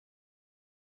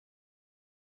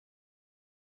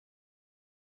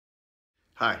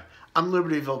Hi, I'm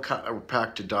Libertyville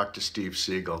chiropractor Dr. Steve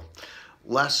Segal.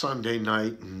 Last Sunday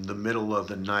night, in the middle of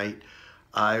the night,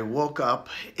 I woke up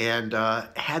and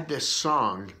had this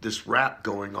song, this rap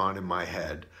going on in my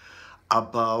head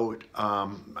about,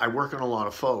 I work on a lot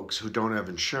of folks who don't have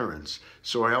insurance,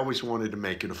 so I always wanted to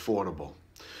make it affordable.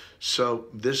 So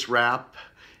this rap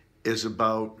is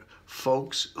about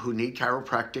folks who need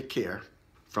chiropractic care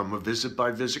from a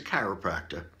visit-by-visit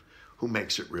chiropractor who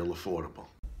makes it real affordable.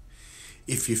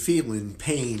 If you're feeling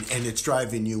pain and it's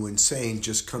driving you insane,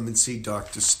 just come and see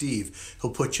Dr. Steve.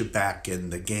 He'll put you back in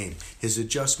the game. His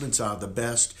adjustments are the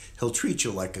best. He'll treat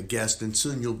you like a guest, and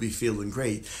soon you'll be feeling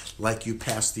great, like you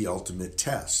passed the ultimate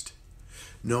test.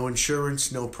 No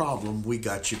insurance, no problem, we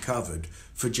got you covered.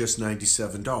 For just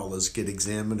 $97, get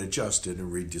examined, adjusted,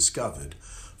 and rediscovered.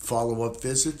 Follow-up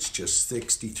visits, just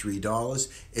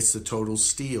 $63. It's the total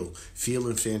steal.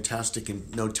 Feeling fantastic in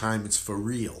no time, it's for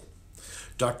real.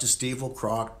 Dr. Steve will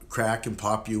crack and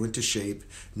pop you into shape.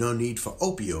 No need for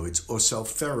opioids or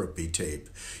self-therapy tape.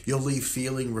 You'll leave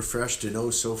feeling refreshed and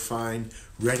oh so fine,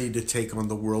 ready to take on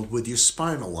the world with your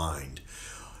spine aligned.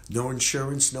 No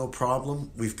insurance, no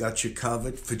problem. We've got you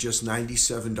covered. For just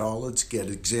 $97, get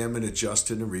examined,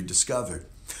 adjusted, and rediscovered.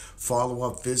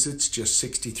 Follow-up visits, just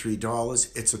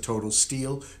 $63. It's a total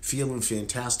steal. Feeling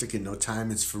fantastic in no time,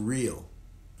 it's for real.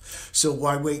 So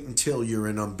why wait until you're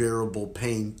in unbearable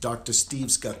pain? Dr.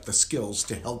 Steve's got the skills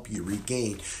to help you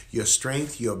regain your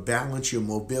strength, your balance, your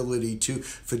mobility too.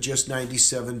 For just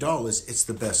 $97, it's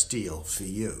the best deal for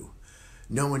you.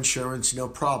 No insurance, no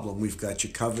problem. We've got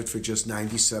you covered for just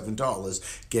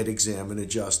 $97. Get examined,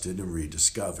 adjusted, and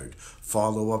rediscovered.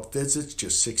 Follow-up visits,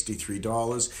 just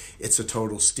 $63. It's a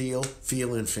total steal.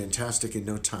 Feeling fantastic in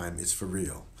no time. It's for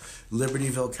real.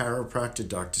 Libertyville chiropractor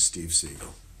Dr. Steve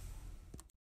Segal.